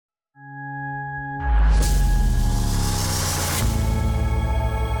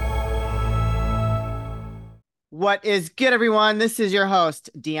What is good, everyone? This is your host,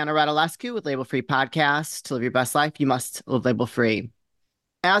 Deanna Radulescu with Label Free Podcast. To live your best life, you must live label free.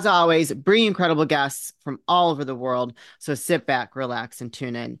 As always, bring incredible guests from all over the world. So sit back, relax, and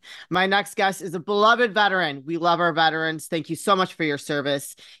tune in. My next guest is a beloved veteran. We love our veterans. Thank you so much for your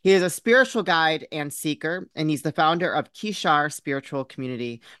service. He is a spiritual guide and seeker, and he's the founder of Kishar Spiritual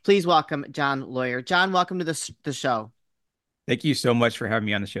Community. Please welcome John Lawyer. John, welcome to the show. Thank you so much for having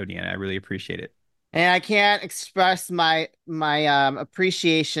me on the show, Deanna. I really appreciate it. And I can't express my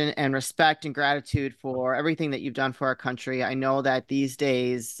appreciation and respect and gratitude for everything that you've done for our country. I know that these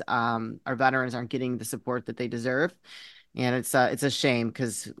days our veterans aren't getting the support that they deserve, and it's a shame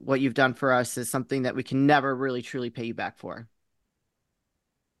because what you've done for us is something that we can never really truly pay you back for.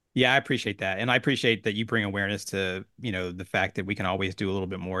 Yeah, I appreciate that. And I appreciate that you bring awareness to, the fact that we can always do a little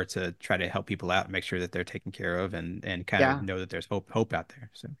bit more to try to help people out and make sure that they're taken care of and kind of Yeah, know that there's hope out there.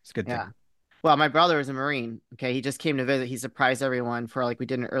 So it's a good thing. yeah. Well, my brother is a Marine. Okay, he just came to visit. He surprised everyone for like we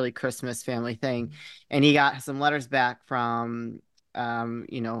did an early Christmas family thing, and he got some letters back from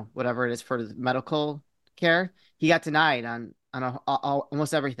whatever it is for the medical care. He got denied on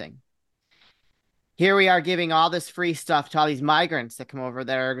almost everything. Here we are giving all this free stuff to all these migrants that come over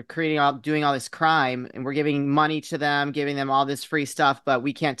that are doing all this crime, and we're giving money to them, giving them all this free stuff, but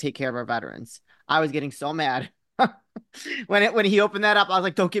we can't take care of our veterans. I was getting so mad. When he opened that up, I was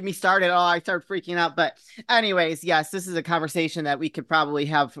like, "Don't get me started." Oh, I started freaking out. But anyways, yes, this is a conversation that we could probably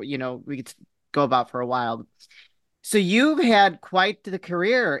have. We could go about for a while. So you've had quite the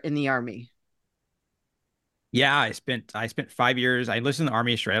career in the army. Yeah, I spent 5 years. I enlisted in the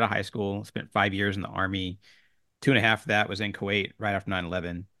Army straight out of high school, spent 5 years in the Army. Two and a half of that was in Kuwait right after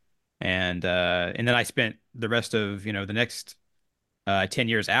 9/11. And then I spent the rest of, the next 10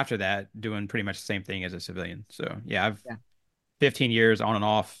 years after that doing pretty much the same thing as a civilian. So yeah, I've Yeah. 15 years on and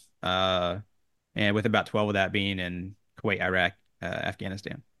off, and with about 12 of that being in Kuwait, Iraq,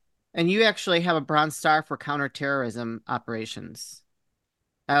 Afghanistan. And you actually have a Bronze Star for counterterrorism operations.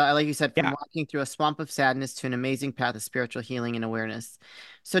 Like you said, from Yeah, walking through a swamp of sadness to an amazing path of spiritual healing and awareness.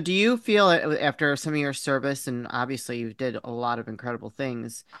 So, do you feel after some of your service, and obviously you did a lot of incredible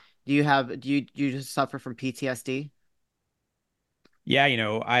things, do you just suffer from PTSD? yeah,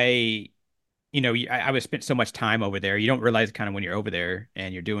 I was spent so much time over there. You don't realize kind of when you're over there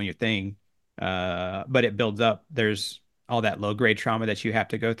and you're doing your thing, but it builds up. There's all that low grade trauma that you have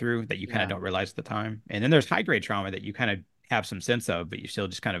to go through that you kind of Yeah, don't realize at the time, and then there's high grade trauma that you kind of have some sense of, but you still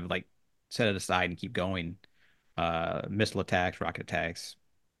just kind of like set it aside and keep going. Missile attacks, rocket attacks,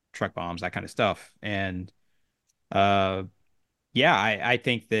 truck bombs, that kind of stuff, and uh, yeah, I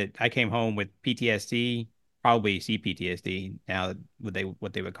think that I came home with PTSD, probably CPTSD now, what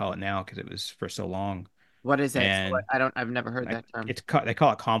they would call it now because it was for so long. what is it? So And I've never heard like that term. they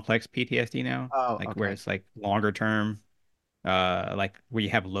call it complex PTSD now, Oh, like where okay. it's like longer term, like where you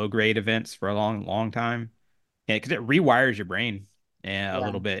have low grade events for a long time. And because it rewires your brain and a Yeah.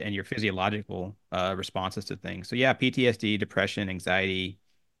 little bit and your physiological responses to things. So yeah, PTSD, depression, anxiety,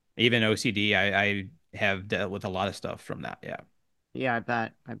 even OCD. I have dealt with a lot of stuff from that. Yeah. Yeah, I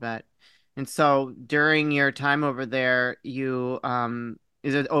bet. I bet. And so during your time over there,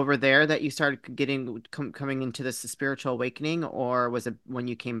 is it over there that you started coming into this spiritual awakening, or was it when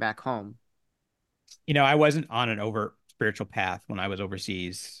you came back home? I wasn't on an overt spiritual path when I was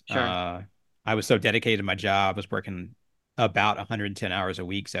overseas. Sure. I was so dedicated to my job. I was working about 110 hours a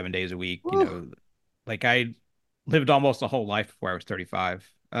week, 7 days a week. Woo. Like I lived almost a whole life before I was 35.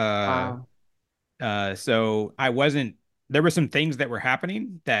 Wow. So I wasn't, there were some things that were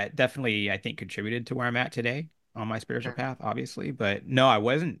happening that definitely, I think, contributed to where I'm at today on my spiritual Sure. path, obviously. But no, I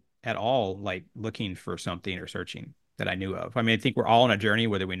wasn't at all like looking for something or searching that I knew of. I mean, I think we're all on a journey,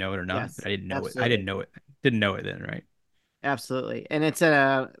 whether we know it or not, but Yes, I didn't know it. I didn't absolutely. know it. Didn't know it then, right? Absolutely. And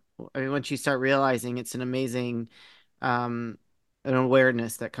I mean, once you start realizing it's an amazing, um, an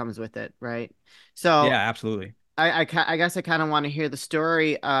awareness that comes with it, right? So Yeah, absolutely. I guess I kind of want to hear the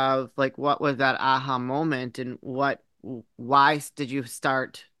story of like what was that aha moment and why did you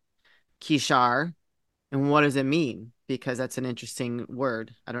start Kishar and what does it mean? Because that's an interesting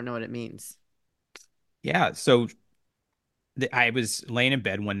word. I don't know what it means. Yeah. So I was laying in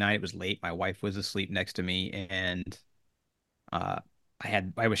bed one night. It was late. My wife was asleep next to me, and uh,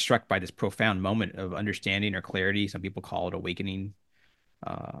 I was struck by this profound moment of understanding or clarity. Some people call it awakening,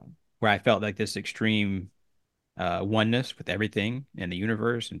 uh, where I felt like this extreme oneness with everything in the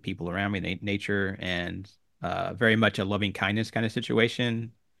universe and people around me, nature, and very much a loving kindness kind of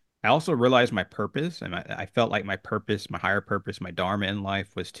situation. I also realized my purpose, and I felt like my purpose, my higher purpose, my dharma in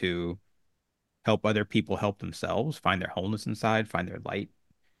life was to help other people help themselves, find their wholeness inside, find their light.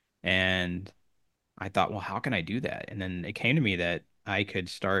 And I thought, well, how can I do that? And then it came to me that I could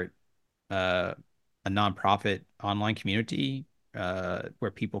start uh, a nonprofit online community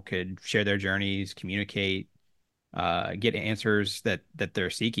where people could share their journeys, communicate, get answers that they're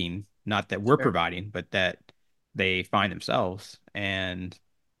seeking, not that we're Sure. providing, but that they find themselves.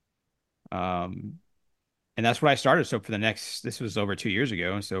 Um, and that's what I started. So for the next, this was over 2 years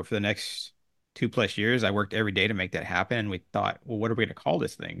ago. And so for the next 2+ years, I worked every day to make that happen. And we thought, well, what are we going to call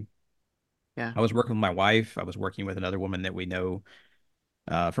this thing? Yeah. I was working with my wife. I was working with another woman that we know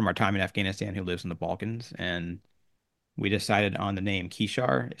from our time in Afghanistan who lives in the Balkans. And we decided on the name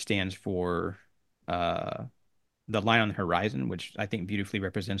Kishar. It stands for uh, the line on the horizon, which I think beautifully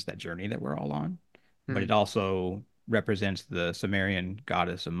represents that journey that we're all on. But Hmm. it also represents the Sumerian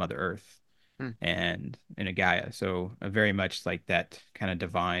goddess of Mother Earth Hmm. and a Gaia. So very much like that kind of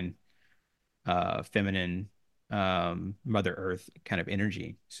divine, feminine, Mother Earth kind of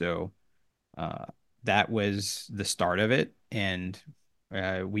energy. So uh, that was the start of it, and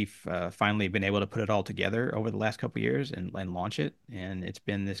we've finally been able to put it all together over the last couple of years and launch it, and it's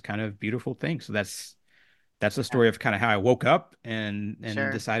been this kind of beautiful thing. So that's the Yeah. story of kind of how I woke up and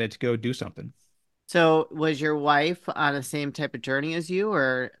Sure. decided to go do something. So was your wife on the same type of journey as you,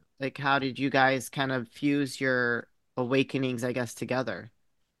 or like how did you guys kind of fuse your awakenings, I guess, together?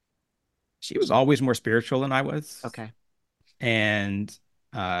 She was always more spiritual than I was, Okay. and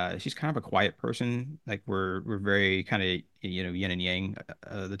she's kind of a quiet person. Like we're very kind of yin and yang,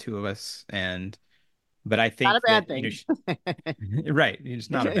 the two of us, and but I Not a think bad that thing. right, it's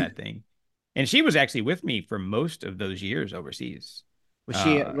not a bad thing. And she was actually with me for most of those years overseas.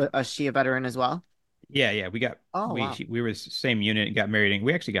 Uh, Was she a veteran as well? yeah, yeah, we got Oh, we wow. she, we were the same unit and got married, and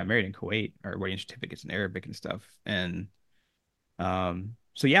we actually got married in Kuwait, our wedding certificates in Arabic and stuff. And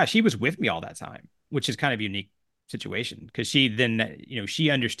so yeah, she was with me all that time, which is kind of a unique situation because she then she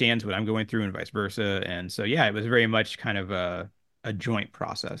understands what I'm going through and vice versa. And so yeah, it was very much kind of a joint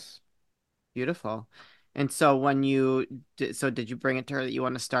process. Beautiful. And so when you did, so did you bring it to her that you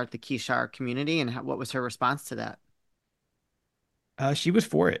want to start the Kishar community, and what was her response to that? She was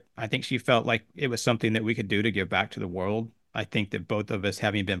for it. I think she felt like it was something that we could do to give back to the world. I think that both of us,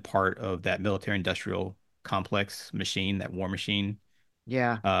 having been part of that military industrial complex machine, that war machine,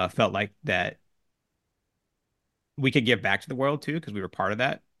 Yeah, felt like that we could give back to the world too, because we were part of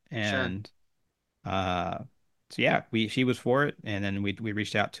that. sure. And uh, so yeah, we she was for it, and then we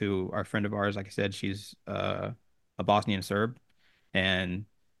reached out to our friend of ours. Like I said, she's a Bosnian Serb, and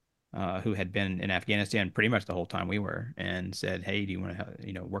who had been in Afghanistan pretty much the whole time we were, and said, "Hey, do you want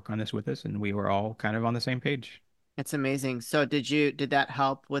to, work on this with us?" And we were all kind of on the same page. It's amazing. So did that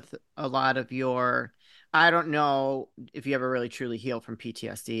help with a lot of your, I don't know if you ever really truly heal from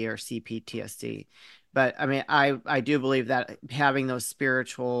PTSD or CPTSD, but I mean, I do believe that having those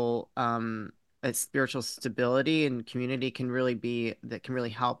spiritual stability and community can really be that can really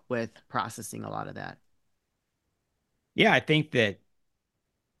help with processing a lot of that. Yeah, I think that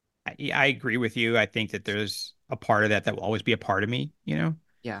I agree with you. I think that there's a part of that will always be a part of me, you know.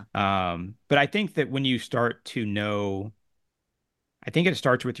 Yeah, But I think that when you start to know, I think it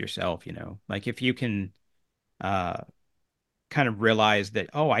starts with yourself, like if you can uh kind of realize that,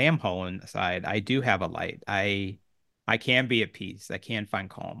 oh, I am whole inside. I do have a light. I can be at peace. I can find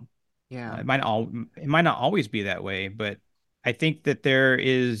calm. yeah, It might not always be that way, but I think that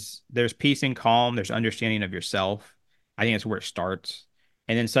there's peace and calm, there's understanding of yourself. I think that's where it starts.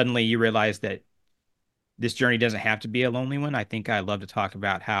 And then suddenly you realize that this journey doesn't have to be a lonely one. I think I love to talk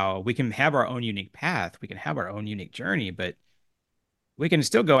about how we can have our own unique path, we can have our own unique journey, but we can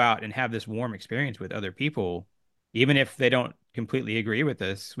still go out and have this warm experience with other people, even if they don't completely agree with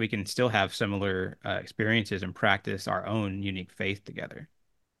us. We can still have similar experiences and practice our own unique faith together.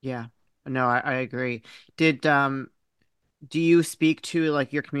 yeah. No, I agree. Did do you speak to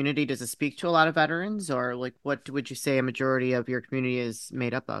like your community? Does it speak to a lot of veterans, or like what would you say a majority of your community is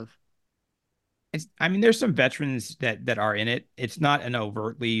made up of? I mean, there's some veterans that are in it. It's not an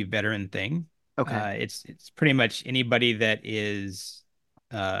overtly veteran thing. Okay, It's pretty much anybody that is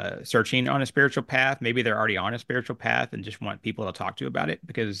searching on a spiritual path. Maybe they're already on a spiritual path and just want people to talk to about it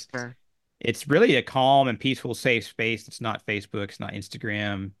because sure. it's really a calm and peaceful, safe space. It's not Facebook, it's not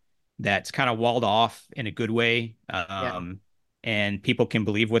Instagram. That's kind of walled off in a good way. Yeah, And people can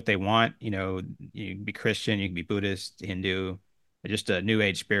believe what they want. You can be Christian, you can be Buddhist, Hindu, just a new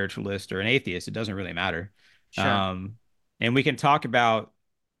age spiritualist or an atheist. It doesn't really matter. sure. Um, and we can talk about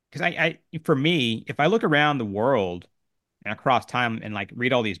because for me, if I look around the world and across time and like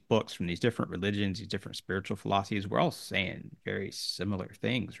read all these books from these different religions, these different spiritual philosophies, we're all saying very similar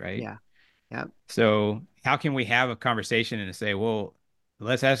things, right? Yeah, yeah, So how can we have a conversation and say, well,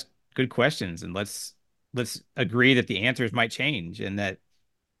 let's ask good questions, and let's agree that the answers might change, and that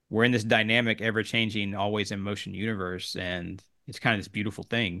we're in this dynamic, ever-changing, always in motion universe, and it's kind of this beautiful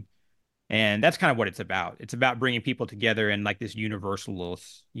thing. And that's kind of what it's about. It's about bringing people together in like this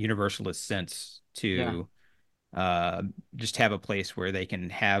universalist sense Yeah. to uh, just have a place where they can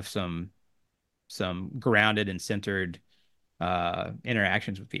have some grounded and centered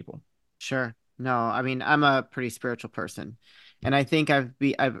interactions with people. Sure. No, I mean, I'm a pretty spiritual person. And I think I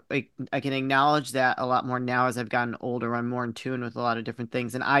can acknowledge that a lot more now as I've gotten older. I'm more in tune with a lot of different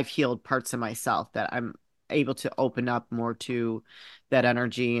things, and I've healed parts of myself that I'm able to open up more to that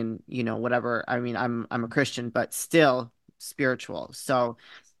energy and, whatever. I mean, I'm a Christian, but still spiritual. So,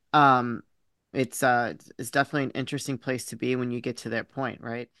 um, it's definitely an interesting place to be when you get to that point,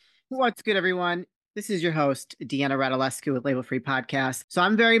 right? What's good, everyone? This is your host, Deanna Radulescu with Label Free Podcast. So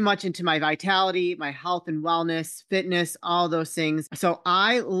I'm very much into my vitality, my health and wellness, fitness, all those things. So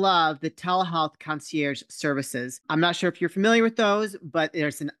I love the telehealth concierge services. I'm not sure if you're familiar with those, but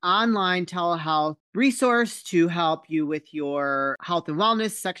there's an online telehealth resource to help you with your health and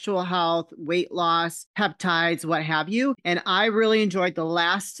wellness, sexual health, weight loss, peptides, what have you. And I really enjoyed the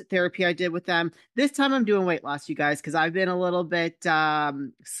last therapy I did with them. This time I'm doing weight loss, you guys, because I've been a little bit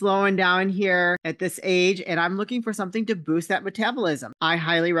slowing down here at this age, and I'm looking for something to boost that metabolism. I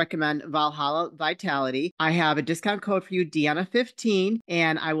highly recommend Valhalla Vitality. I have a discount code for you, Deanna15,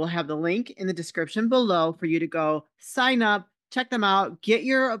 and I will have the link in the description below for you to go sign up. Check them out, get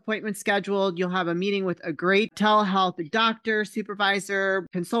your appointment scheduled. You'll have a meeting with a great telehealth doctor, supervisor,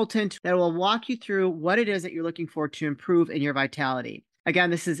 consultant that will walk you through what it is that you're looking for to improve in your vitality.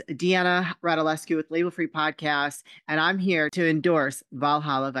 Again, this is Deanna Radulescu with Label Free Podcast, and I'm here to endorse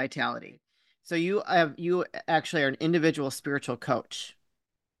Valhalla Vitality. So you actually are an individual spiritual coach.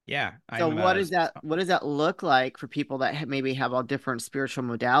 Yeah, So I'm what does that look like for people that maybe have all different spiritual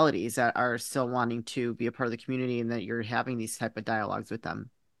modalities that are still wanting to be a part of the community and that you're having these type of dialogues with them?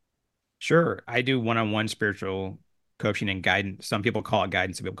 sure. I do one-on-one spiritual coaching and guidance. Some people call it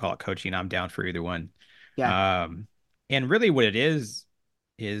guidance, some people call it coaching. I'm down for either one. Yeah, Um, and really what it is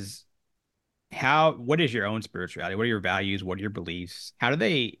what is your own spirituality? What are your values? What are your beliefs? How do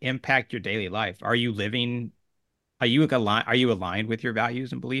they impact your daily life? Are you aligned with your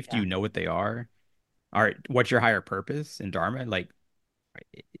values and beliefs? Do yeah, you know what they are? What's your higher purpose and dharma? Like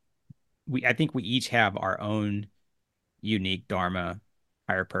I think we each have our own unique dharma,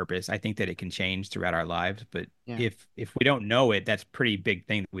 higher purpose. I think that it can change throughout our lives, but yeah, if we don't know it, that's a pretty big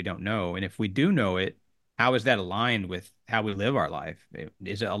thing that we don't know. And if we do know it, how is that aligned with how we live our life?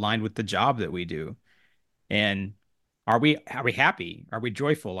 Is it aligned with the job that we do? And are we happy? Are we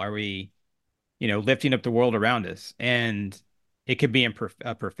joyful? Are we, lifting up the world around us? And it could be in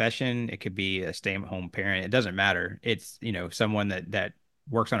a profession, it could be a stay-at-home parent. It doesn't matter. It's, someone that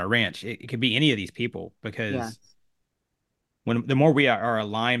works on a ranch. It could be any of these people yeah, because when the more we are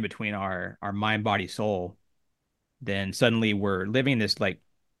aligned between our mind, body, soul, then suddenly we're living this like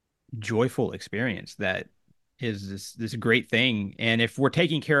joyful experience that is this great thing. And if we're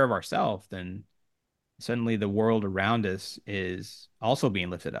taking care of ourselves, then suddenly the world around us is also being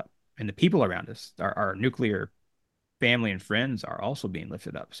lifted up, and the people around us, our nuclear family and friends, are also being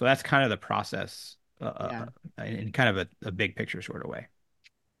lifted up. So that's kind of the process, yeah. in kind of a big picture sort of way.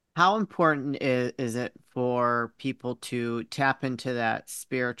 How important is it for people to tap into that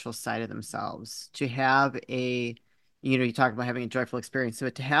spiritual side of themselves, to have you talk about having a joyful experience,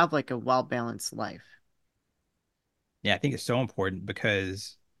 but to have like a well-balanced life? Yeah, I think it's so important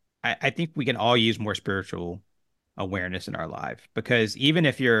because I think we can all use more spiritual awareness in our life, because even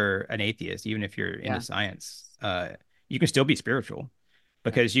if you're an atheist, even if you're into Yeah, science, you can still be spiritual, yeah,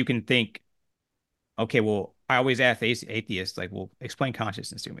 because you can think, okay, well, I always ask atheists, like, well, explain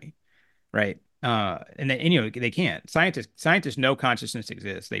consciousness to me, right? They can't. Scientists know consciousness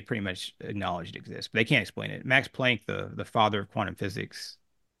exists. They pretty much acknowledge it exists, but they can't explain it. Max Planck, the father of quantum physics,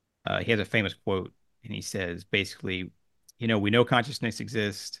 he has a famous quote, and he says basically, we know consciousness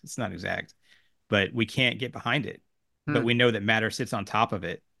exists. It's not exact, but we can't get behind it. But hmm, we know that matter sits on top of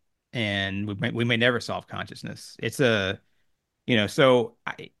it, and we may never solve consciousness. It's a, so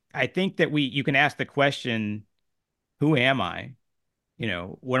I think that you can ask the question, who am I?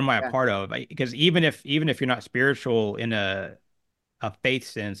 What am I a yeah, part of? Because even if you're not spiritual in a faith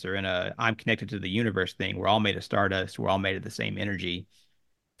sense, or in a I'm connected to the universe thing, we're all made of stardust. We're all made of the same energy.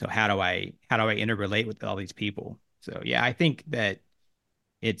 So how do I interrelate with all these people? So yeah, I think that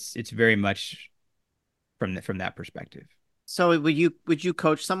it's very much from that perspective. So would you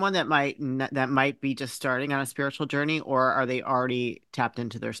coach someone that might be just starting on a spiritual journey, or are they already tapped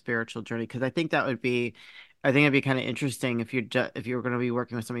into their spiritual journey? Because I think that would be I think it'd be kind of interesting if if you were going to be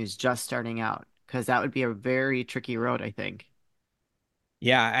working with somebody who's just starting out, because that would be a very tricky road, I think.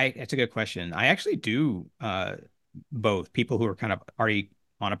 Yeah, that's a good question. I actually do both people who are kind of already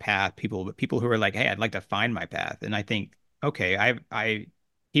on a path, people who are like, hey, I'd like to find my path. And I think, okay, I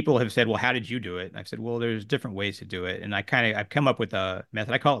people have said, well, how did you do it? And I've said, well, there's different ways to do it. And I've come up with a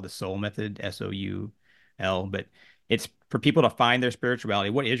method. I call it the soul method, SOUL, but it's for people to find their spirituality.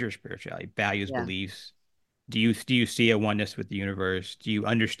 What is your spirituality? Values, Yeah. beliefs. Do you see a oneness with the universe? Do you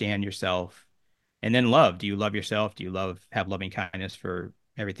understand yourself? And then love. Do you love yourself? Do you have loving kindness for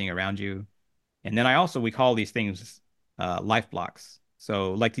everything around you? And then we call these things life blocks.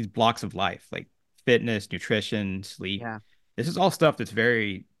 So like these blocks of life, like fitness, nutrition, sleep. Yeah. This is all stuff that's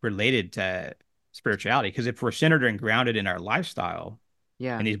very related to spirituality. Because if we're centered and grounded in our lifestyle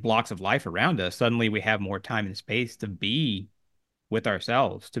Yeah. and these blocks of life around us, suddenly we have more time and space to be with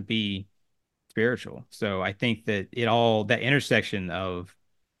ourselves, to be spiritual. So I think that that intersection of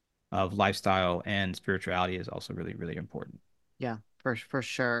lifestyle and spirituality is also really, really important. Yeah. For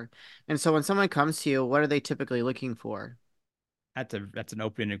sure. And so when someone comes to you, what are they typically looking for? That's an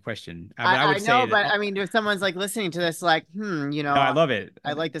open-ended question. But I I would say know, that but I mean, if someone's like listening to this, like, no, I love it.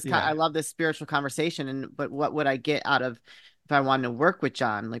 I like this, Yeah. I love this spiritual conversation, and but what would I get out of if I wanted to work with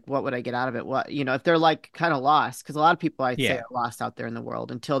John? Like, what would I get out of it? What, if they're like kind of lost, because a lot of people I'd say Yeah. are lost out there in the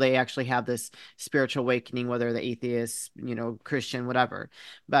world until they actually have this spiritual awakening, whether they're atheist, Christian, whatever.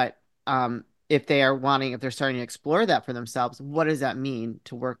 But if if they're starting to explore that for themselves, what does that mean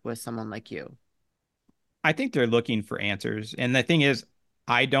to work with someone like you? I think they're looking for answers. And the thing is,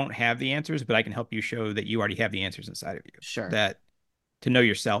 I don't have the answers, but I can help you show that you already have the answers inside of you. Sure. That to know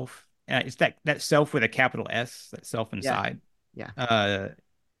yourself. It's that self with a capital S, that self Yeah. inside. Yeah. Uh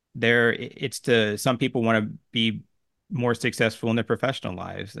it's to some people want to be more successful in their professional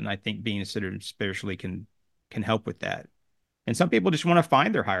lives. And I think being considered spiritually can help with that. And some people just want to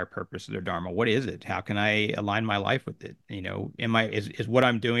find their higher purpose of their dharma. What is it? How can I align my life with it? Is what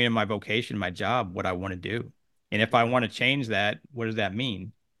I'm doing in my vocation, my job, what I want to do? And if I want to change that, what does that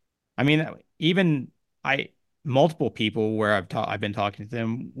mean? I mean, even I multiple people where I've been talking to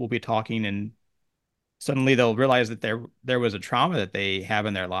them will be talking and suddenly they'll realize that there was a trauma that they have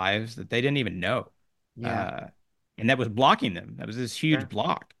in their lives that they didn't even know. Yeah. Uh, and that was blocking them. That was this huge Sure.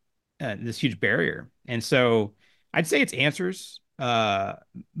 block, this huge barrier. And so I'd say it's answers,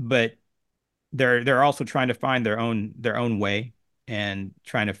 but they're also trying to find their own way and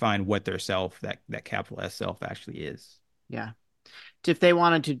trying to find what their self, that capital S self actually is. Yeah. If they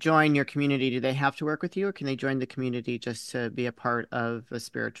wanted to join your community, do they have to work with you, or can they join the community just to be a part of a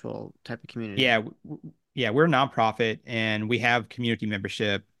spiritual type of community? Yeah, yeah, we're a nonprofit and we have community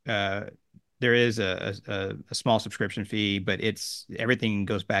membership. There is a small subscription fee, but it's everything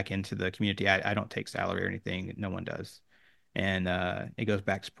goes back into the community. I don't take salary or anything. No one does. And it goes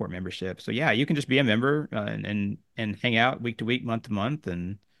back to support membership. So yeah, you can just be a member and hang out week to week, month to month,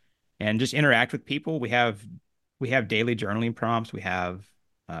 and just interact with people. We have daily journaling prompts. We have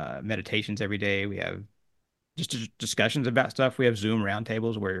meditations every day. We have just discussions about stuff. We have Zoom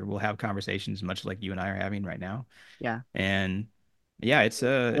roundtables where we'll have conversations much like you and I are having right now. Yeah. And yeah, it's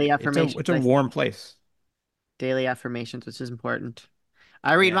a Daily it's a affirmations, it's a I see. warm place. Daily affirmations, which is important.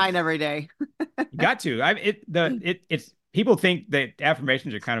 I read mine Yes. every day. You got to. It's people think that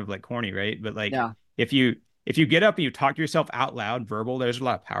affirmations are kind of like corny, right? But like Yeah. if you get up and you talk to yourself out loud, verbal, there's a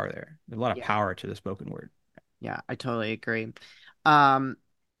lot of power there. There's a lot of Yeah. power to the spoken word. Yeah. I totally agree. Um,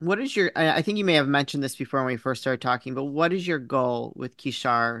 what is I think you may have mentioned this before when we first started talking, but what is your goal with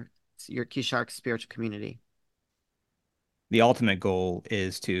your Kishar spiritual community? The ultimate goal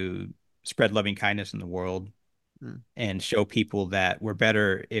is to spread loving kindness in the world Mm, and show people that we're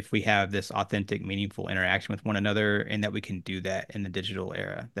better if we have this authentic, meaningful interaction with one another, and that we can do that in the digital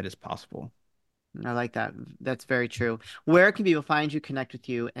era, that is possible. I like that. That's very true. Where can people find you, connect with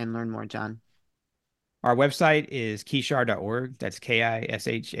you, and learn more, John? Our website is kishar.org. That's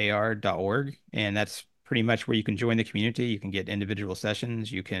KISHAR.org. And that's pretty much where you can join the community. You can get individual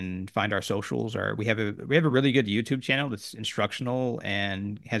sessions. You can find our socials. We have a really good YouTube channel that's instructional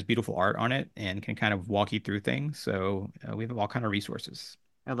and has beautiful art on it and can kind of walk you through things. So we have all kind of resources.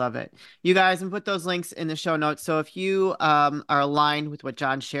 I love it. You guys, and put those links in the show notes. So if you are aligned with what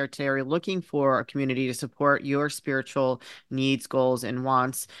John shared today, or you're looking for a community to support your spiritual needs, goals, and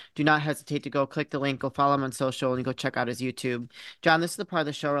wants, do not hesitate to go click the link, go follow him on social, and go check out his YouTube. John, this is the part of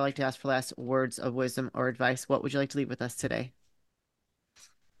the show where I like to ask for last words of wisdom or advice. What would you like to leave with us today?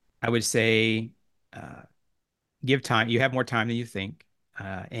 I would say uh, give time. You have more time than you think,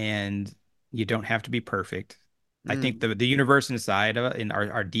 and you don't have to be perfect. I think Mm, the universe inside of it, in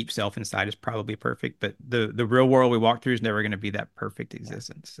our deep self inside is probably perfect, but the real world we walk through is never going to be that perfect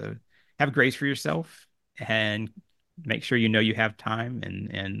existence. So have grace for yourself and make sure you know you have time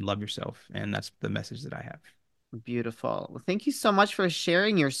and love yourself. And that's the message that I have. beautiful. Well, thank you so much for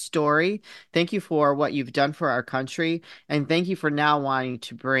sharing your story. Thank you for what you've done for our country. And thank you for now wanting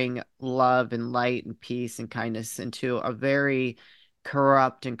to bring love and light and peace and kindness into a very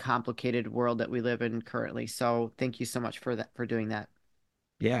corrupt and complicated world that we live in currently. So thank you so much for that, for doing that.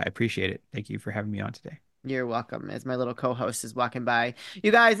 Yeah, I appreciate it. Thank you for having me on today. You're welcome. As my little co-host is walking by,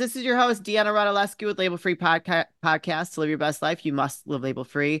 you guys, this is your host Deanna Radulescu with Label Free Podcast. To live your best life, you must live label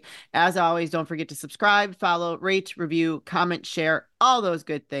free. As always, don't forget to subscribe, follow, rate, review, comment, share, all those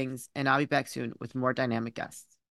good things. And I'll be back soon with more dynamic guests.